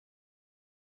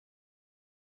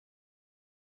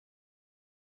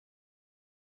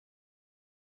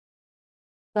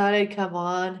Thought I'd come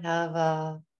on, have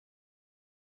a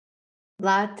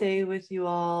latte with you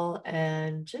all,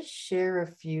 and just share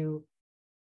a few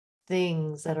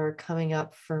things that are coming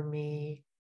up for me.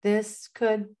 This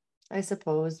could, I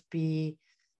suppose, be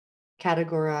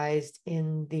categorized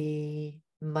in the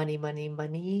money, money,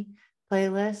 money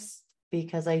playlist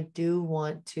because I do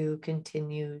want to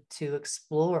continue to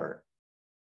explore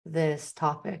this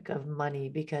topic of money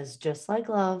because just like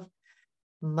love,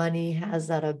 money has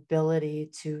that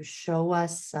ability to show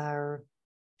us our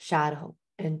shadow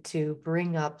and to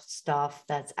bring up stuff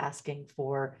that's asking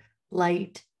for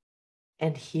light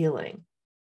and healing.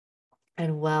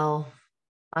 And well,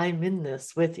 I'm in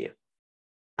this with you.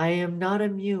 I am not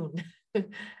immune.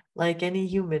 Like any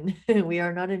human, we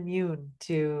are not immune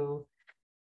to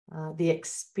the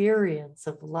experience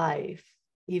of life,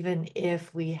 even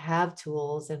if we have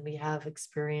tools and we have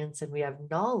experience and we have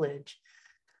knowledge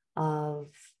of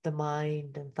the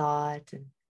mind and thought and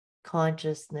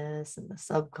consciousness and the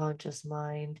subconscious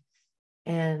mind.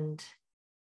 And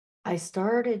I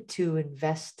started to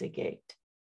investigate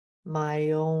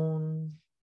my own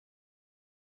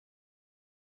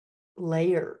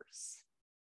layers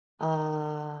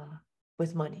uh,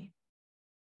 with money.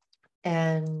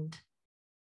 And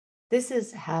this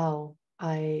is how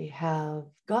I have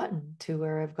gotten to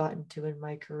where I've gotten to in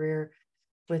my career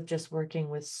with just working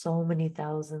with so many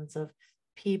thousands of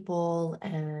people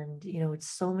and it's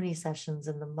so many sessions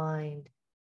in the mind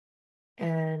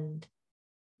and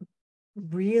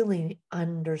really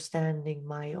understanding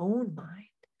my own mind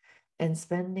and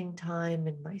spending time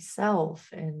in myself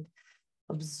and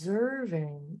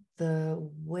observing the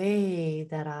way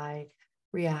that I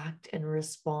react and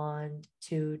respond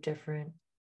to different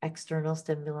external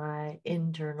stimuli,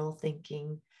 internal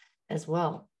thinking as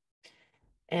well.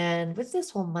 And with this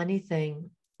whole money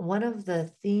thing, one of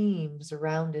the themes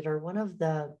around it, or one of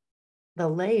the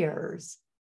layers,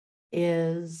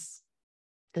 is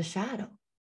the shadow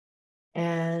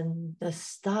and the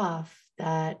stuff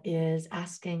that is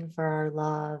asking for our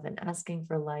love and asking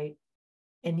for light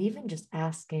and even just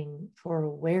asking for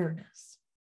awareness.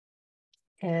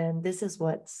 And this is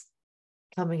what's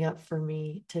coming up for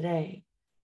me today.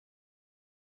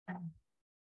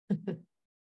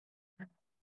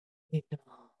 You know,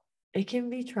 it can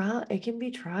be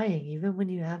trying even when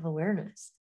you have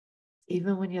awareness.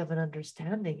 Even when you have an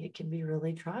understanding, it can be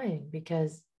really trying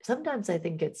because sometimes I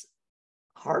think it's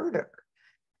harder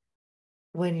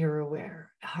when you're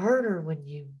aware, harder when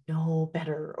you know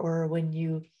better, or when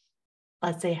you,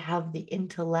 let's say, have the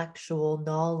intellectual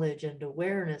knowledge and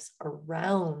awareness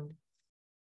around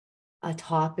a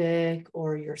topic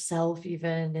or yourself,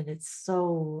 even. And it's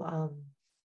so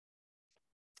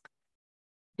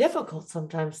difficult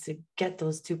sometimes to get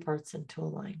those two parts into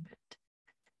alignment.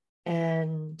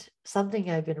 And something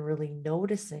I've been really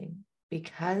noticing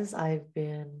because I've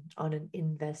been on an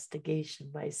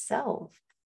investigation myself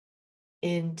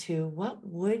into what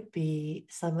would be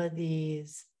some of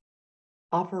these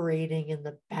operating in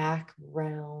the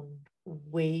background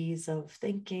ways of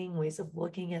thinking, ways of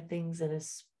looking at things, and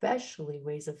especially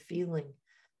ways of feeling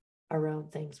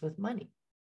around things with money.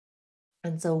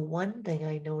 And so, one thing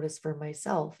I noticed for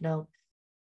myself now,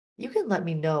 you can let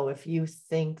me know if you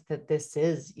think that this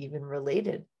is even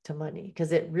related to money,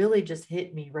 because it really just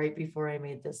hit me right before I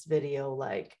made this video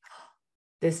like,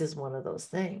 this is one of those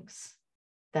things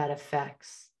that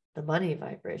affects the money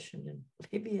vibration, and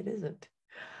maybe it isn't.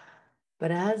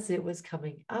 But as it was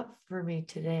coming up for me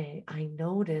today, I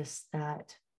noticed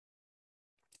that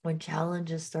when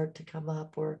challenges start to come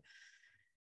up, or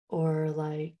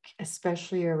like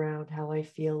especially around how I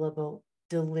feel about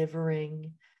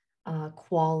delivering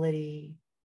quality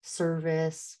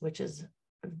service, which is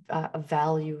a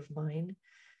value of mine,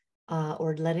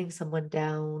 or letting someone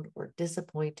down, or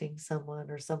disappointing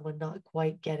someone, or someone not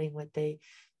quite getting what they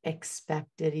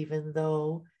expected, even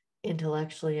though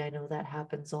intellectually I know that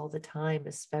happens all the time,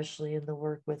 especially in the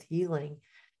work with healing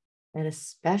and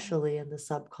especially in the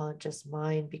subconscious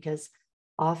mind, because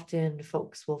often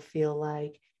folks will feel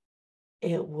like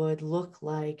it would look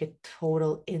like a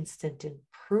total instant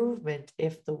improvement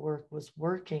if the work was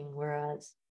working,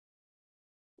 whereas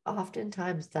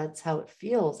oftentimes that's how it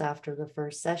feels after the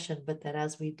first session. But then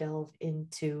as we delve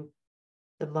into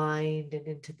the mind and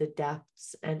into the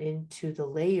depths and into the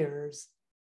layers,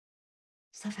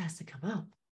 stuff has to come up.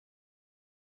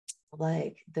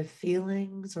 Like the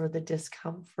feelings or the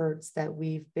discomforts that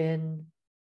we've been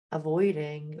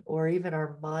avoiding, or even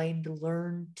our mind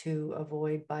learned to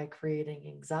avoid by creating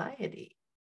anxiety.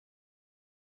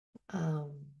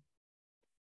 Um,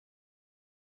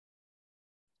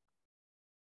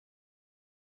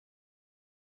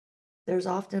 there's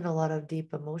often a lot of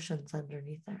deep emotions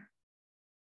underneath there.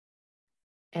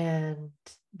 And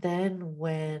then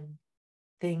when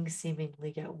things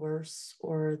seemingly get worse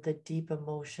or the deep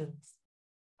emotions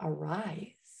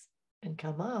arise and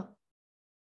come up,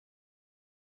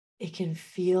 it can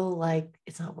feel like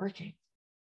it's not working.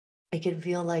 It can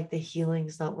feel like the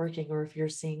healing's not working. Or if you're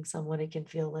seeing someone, it can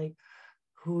feel like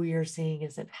who you're seeing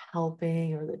isn't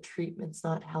helping or the treatment's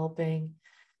not helping.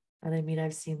 And I mean,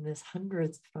 I've seen this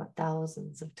hundreds, if not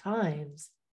thousands of times.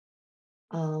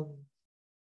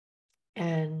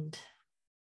 And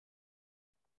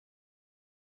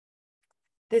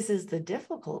this is the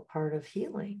difficult part of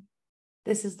healing.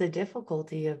 This is the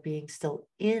difficulty of being still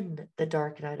in the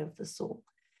dark night of the soul,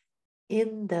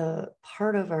 in the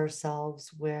part of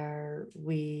ourselves where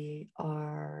we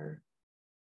are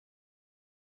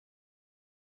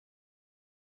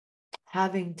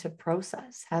having to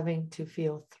process, having to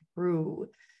feel through,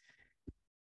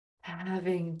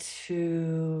 having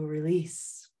to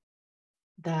release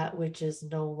that which is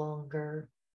no longer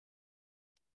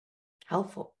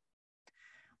helpful.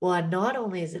 Well, and not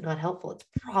only is it not helpful, it's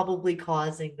probably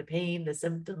causing the pain, the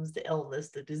symptoms, the illness,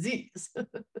 the disease.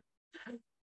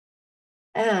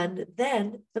 And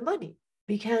then the money,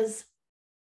 because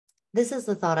this is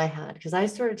the thought I had, because I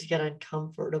started to get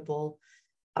uncomfortable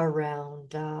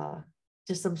around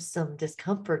just some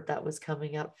discomfort that was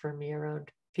coming up for me around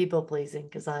people pleasing,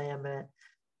 because I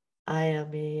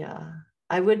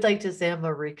would like to say I'm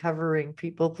a recovering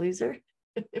people pleaser,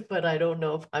 but I don't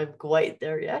know if I'm quite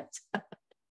there yet.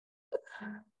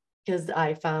 Because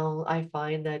I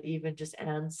find that even just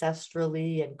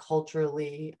ancestrally and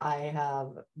culturally, I have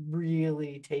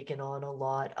really taken on a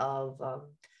lot of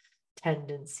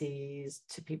tendencies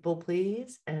to people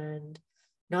please, and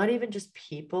not even just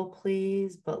people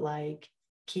please, but like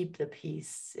keep the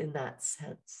peace in that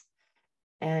sense.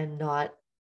 And not,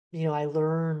 I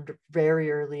learned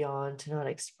very early on to not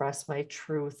express my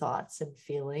true thoughts and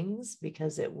feelings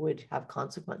because it would have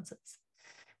consequences.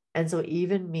 And so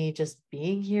even me just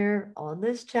being here on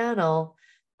this channel,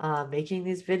 making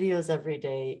these videos every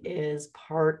day is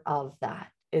part of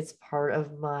that. It's part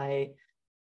of my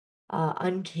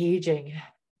uncaging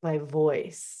my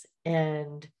voice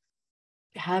and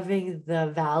having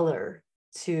the valor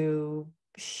to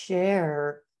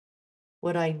share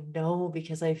what I know,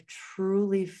 because I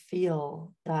truly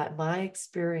feel that my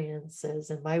experiences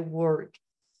and my work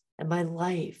and my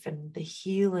life and the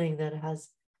healing that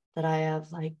I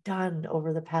have like done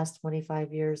over the past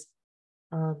 25 years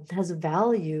has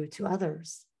value to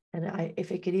others. And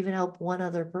if it could even help one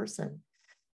other person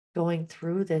going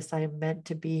through this, I am meant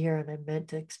to be here and I'm meant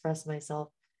to express myself.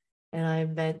 And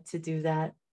I'm meant to do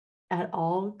that at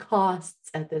all costs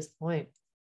at this point.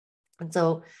 And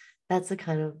so that's the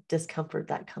kind of discomfort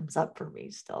that comes up for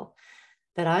me still,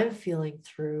 that I'm feeling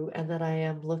through and that I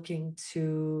am looking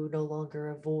to no longer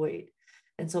avoid.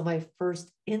 And so my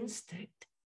first instinct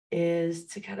is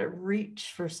to kind of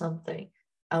reach for something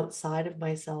outside of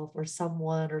myself or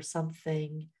someone or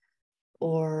something,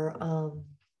 or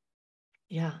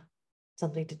yeah,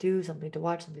 something to do, something to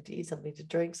watch, something to eat, something to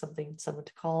drink, someone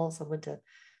to call, someone to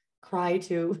cry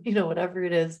to, whatever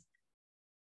it is.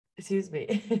 Excuse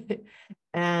me.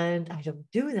 And I don't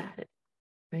do that,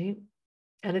 right?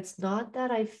 And it's not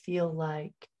that I feel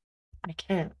like I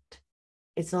can't.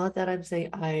 It's not that I'm saying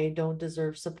I don't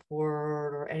deserve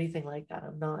support or anything like that.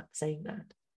 I'm not saying that.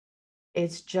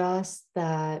 It's just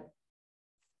that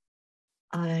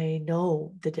I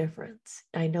know the difference.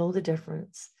 I know the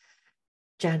difference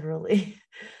generally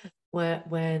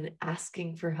when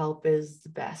asking for help is the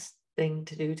best thing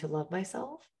to do to love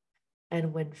myself.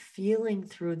 And when feeling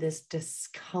through this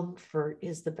discomfort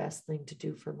is the best thing to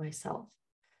do for myself.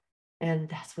 And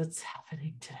that's what's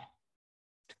happening today.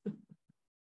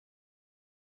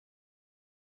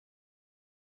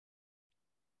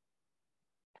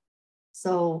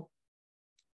 So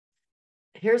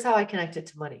here's how I connect it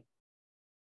to money.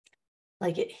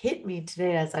 Like it hit me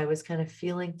today as I was kind of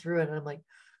feeling through it. And I'm like,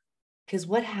 because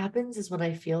what happens is when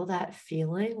I feel that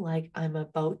feeling like I'm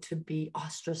about to be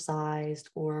ostracized,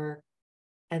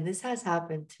 and this has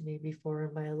happened to me before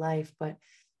in my life, but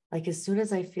like as soon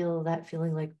as I feel that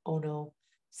feeling like, oh no,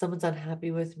 someone's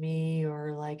unhappy with me,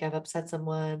 or like I've upset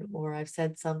someone, or I've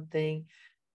said something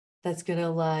that's gonna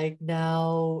like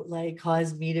now like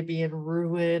cause me to be in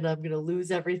ruin, I'm gonna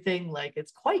lose everything. Like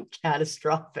it's quite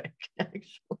catastrophic,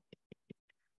 actually.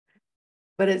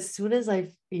 But as soon as I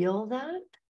feel that,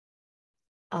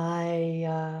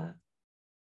 I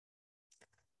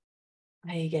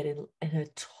I get in a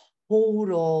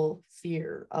total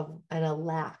fear of and a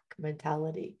lack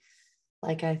mentality.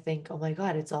 Like I think, oh my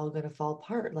God, it's all going to fall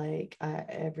apart. Like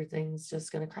everything's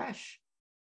just going to crash.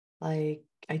 Like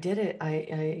I did it.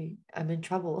 I'm in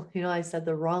trouble. I said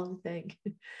the wrong thing.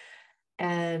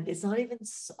 And it's not even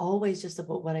always just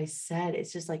about what I said.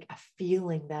 It's just like a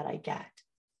feeling that I get.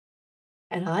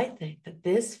 And I think that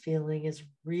this feeling is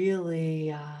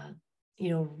really,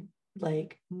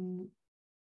 like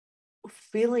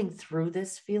feeling through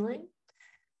this feeling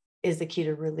is the key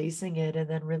to releasing it. And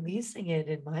then releasing it,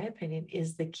 in my opinion,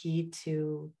 is the key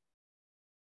to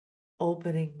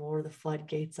opening more the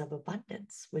floodgates of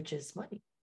abundance, which is money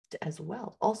as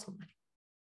well, also money.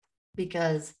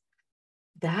 Because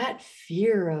that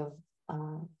fear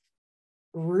of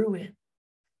ruin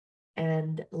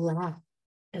and lack,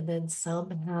 and then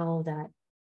somehow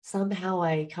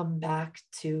I come back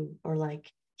to, or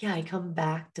like, yeah, I come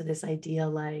back to this idea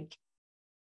like,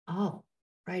 oh,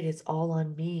 right, it's all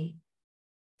on me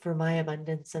for my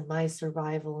abundance and my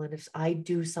survival. And if I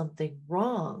do something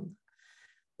wrong,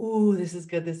 ooh, this is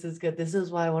good, this is good. This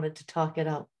is why I wanted to talk it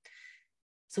out.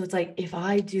 So it's like, if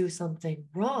I do something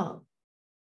wrong,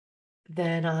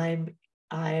 then I'm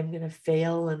going to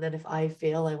fail. And then if I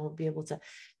fail, I won't be able to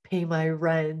pay my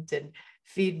rent and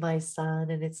feed my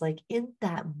son. And it's like, in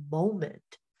that moment,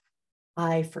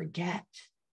 I forget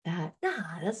that,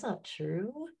 nah, that's not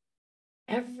true.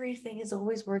 Everything is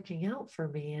always working out for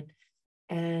me.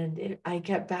 And I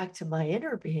get back to my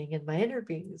inner being, and my inner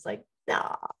being is like,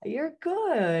 nah, you're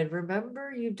good.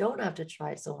 Remember, you don't have to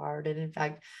try so hard. And in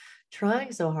fact,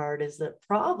 trying so hard is the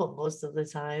problem most of the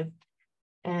time.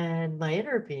 And my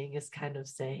inner being is kind of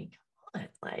saying, come on,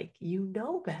 like,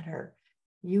 better.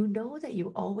 You know that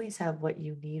you always have what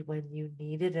you need when you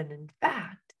need it. And in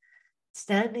fact,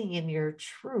 standing in your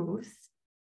truth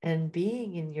and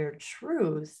being in your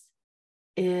truth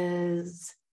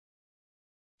is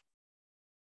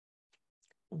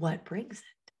what brings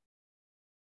it.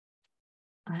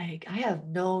 Like, I have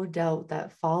no doubt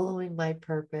that following my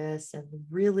purpose and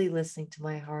really listening to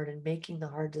my heart and making the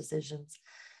hard decisions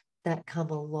that come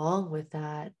along with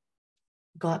that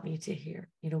got me to here,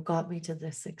 got me to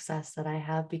the success that I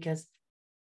have. Because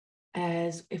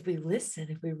if we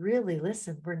really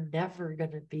listen, we're never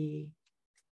going to be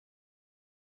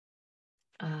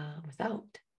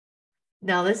without.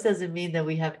 Now, this doesn't mean that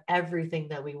we have everything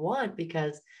that we want,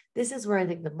 because this is where I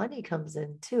think the money comes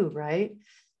in too, right?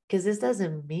 Because this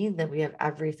doesn't mean that we have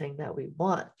everything that we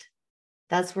want.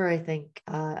 That's where I think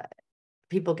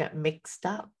people get mixed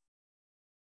up.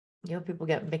 People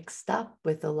get mixed up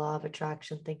with the law of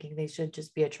attraction, thinking they should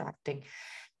just be attracting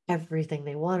everything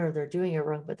they want, or they're doing it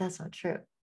wrong. But that's not true.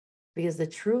 Because the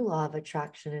true law of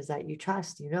attraction is that you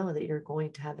trust, that you're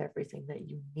going to have everything that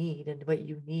you need. And what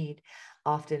you need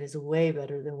often is way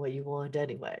better than what you want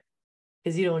anyway.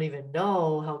 Because you don't even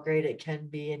know how great it can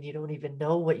be. And you don't even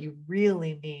know what you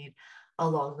really need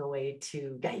along the way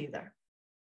to get you there.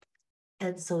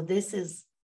 And so this is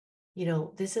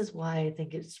why I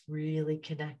think it's really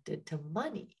connected to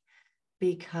money.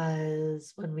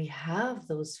 Because when we have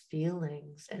those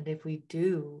feelings, and if we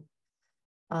do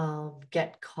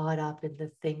get caught up in the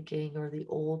thinking or the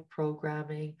old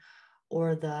programming,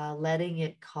 or the letting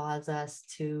it cause us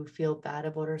to feel bad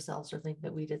about ourselves or think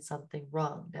that we did something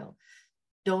wrong. Now,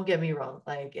 don't get me wrong.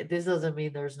 Like, this doesn't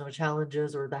mean there's no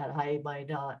challenges or that I might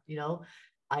not,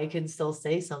 I can still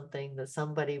say something that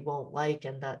somebody won't like,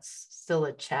 and that's still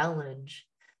a challenge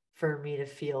for me to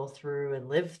feel through and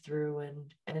live through.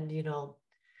 And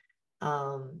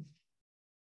um,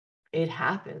 it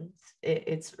happens.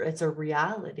 It's a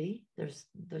reality. There's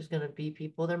going to be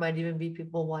people. There might even be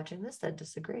people watching this that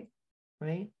disagree,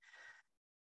 right?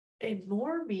 It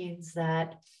more means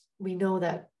that we know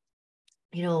that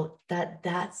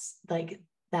that's like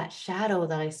that shadow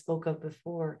that I spoke of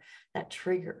before, that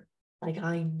trigger. Like,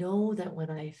 I know that when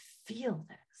I feel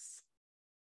this,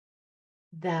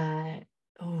 that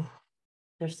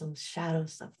there's some shadow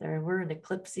stuff there, and we're in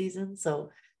eclipse season, so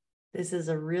this is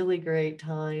a really great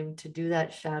time to do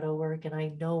that shadow work. And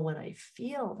I know when I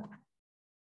feel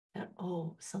that,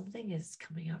 something is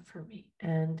coming up for me,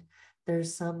 and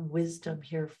there's some wisdom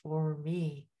here for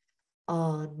me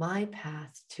on my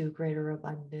path to greater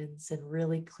abundance and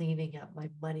really cleaning up my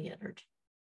money energy.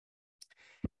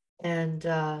 And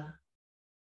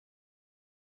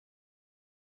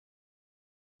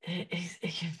it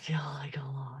can feel like a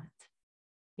lot.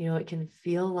 It can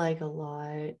feel like a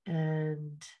lot.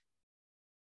 And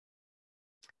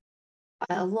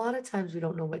a lot of times we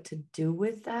don't know what to do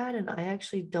with that. And I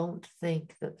actually don't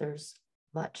think that there's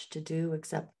much to do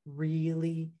except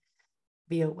really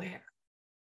be aware.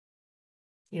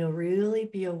 Really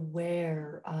be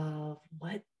aware of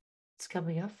what's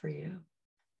coming up for you.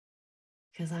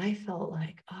 because I felt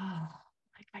like, oh,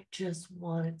 like I just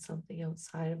wanted something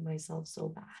outside of myself so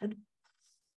bad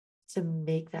to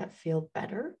make that feel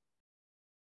better.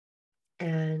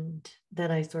 And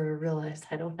then I sort of realized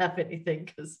I don't have anything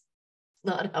because it's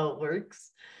not how it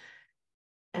works.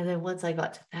 And then once I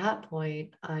got to that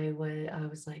point, I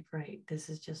was like, right, this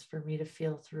is just for me to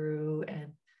feel through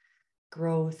and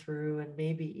grow through and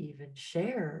maybe even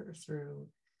share through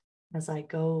as I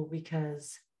go,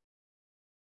 because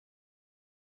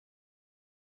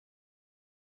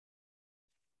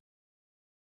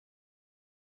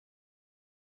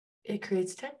it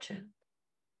creates tension.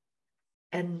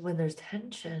 And when there's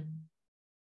tension,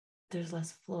 there's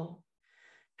less flow.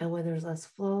 And when there's less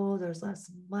flow, there's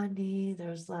less money,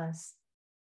 there's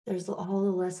all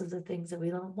the less of the things that we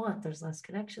don't want. There's less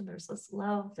connection, there's less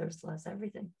love, there's less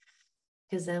everything.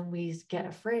 Because then we get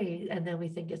afraid and then we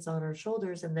think it's on our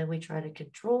shoulders and then we try to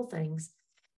control things.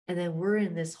 And then we're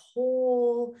in this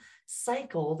whole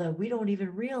cycle that we don't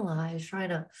even realize, trying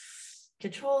to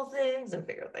control things and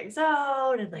figure things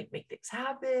out and like make things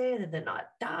happen and then not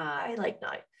die, like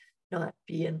not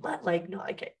being like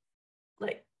not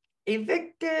like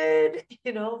evicted,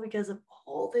 because of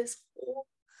all this whole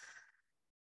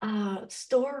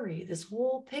story, this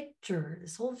whole picture,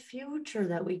 this whole future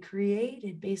that we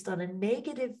created based on a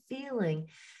negative feeling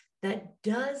that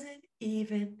doesn't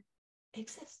even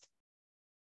exist.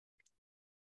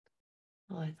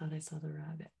 Oh, I thought I saw the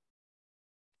rabbit.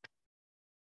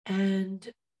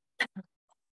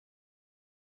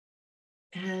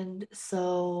 And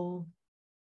so,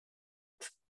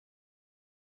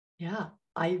 yeah,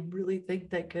 I really think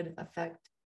that could affect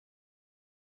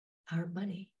our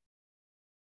money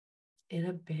in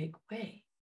a big way.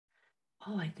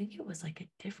 Oh, I think it was like a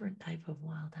different type of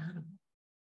wild animal.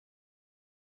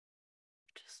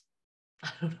 Just,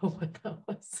 I don't know what that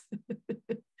was.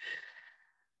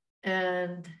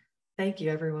 And thank you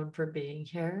everyone for being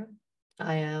here.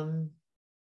 I am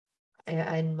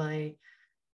in my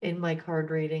card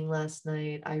reading last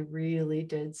night, I really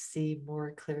did see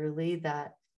more clearly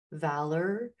that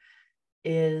valor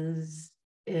is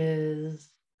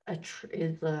is a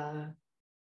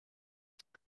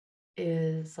is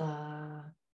is an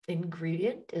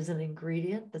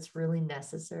ingredient that's really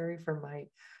necessary for my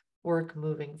work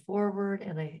moving forward.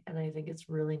 And I think it's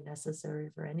really necessary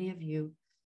for any of you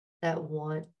that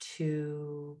want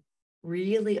to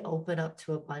really open up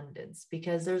to abundance,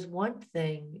 because there's one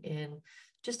thing in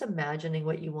just imagining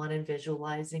what you want and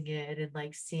visualizing it and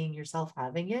like seeing yourself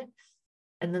having it.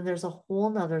 And then there's a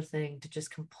whole nother thing to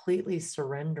just completely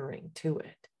surrendering to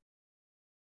it,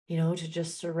 to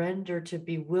just surrender, to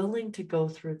be willing to go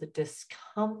through the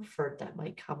discomfort that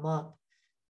might come up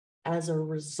as a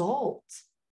result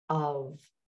of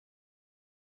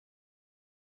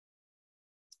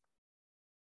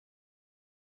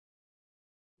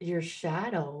your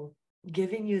shadow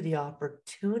giving you the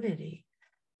opportunity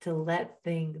to let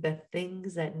the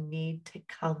things that need to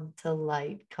come to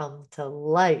light come to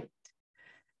light.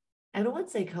 And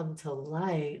once they come to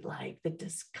light, like the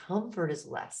discomfort is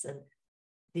less and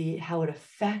how it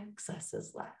affects us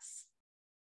is less.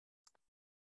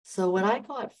 So what I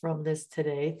got from this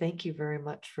today, thank you very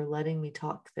much for letting me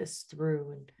talk this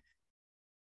through.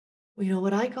 And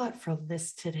what I got from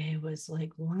this today was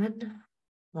like, one,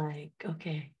 like,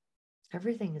 okay,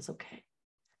 everything is okay.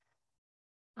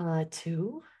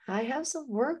 Two, I have some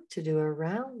work to do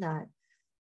around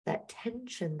that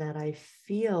tension that I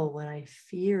feel when I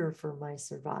fear for my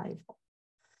survival.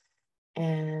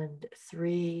 And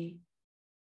three,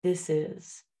 this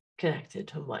is connected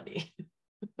to money.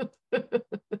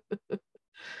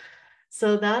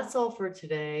 So that's all for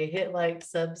today. Hit like,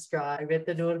 subscribe, hit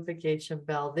the notification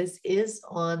bell. This is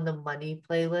on the money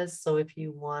playlist. So if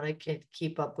you want to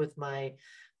keep up with my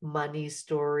money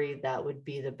story, that would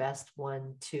be the best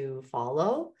one to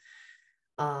follow.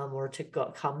 Or to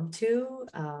come to,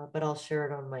 but I'll share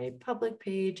it on my public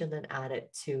page and then add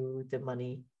it to the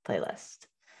money playlist.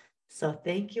 So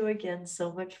thank you again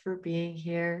so much for being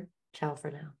here. Ciao for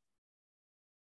now.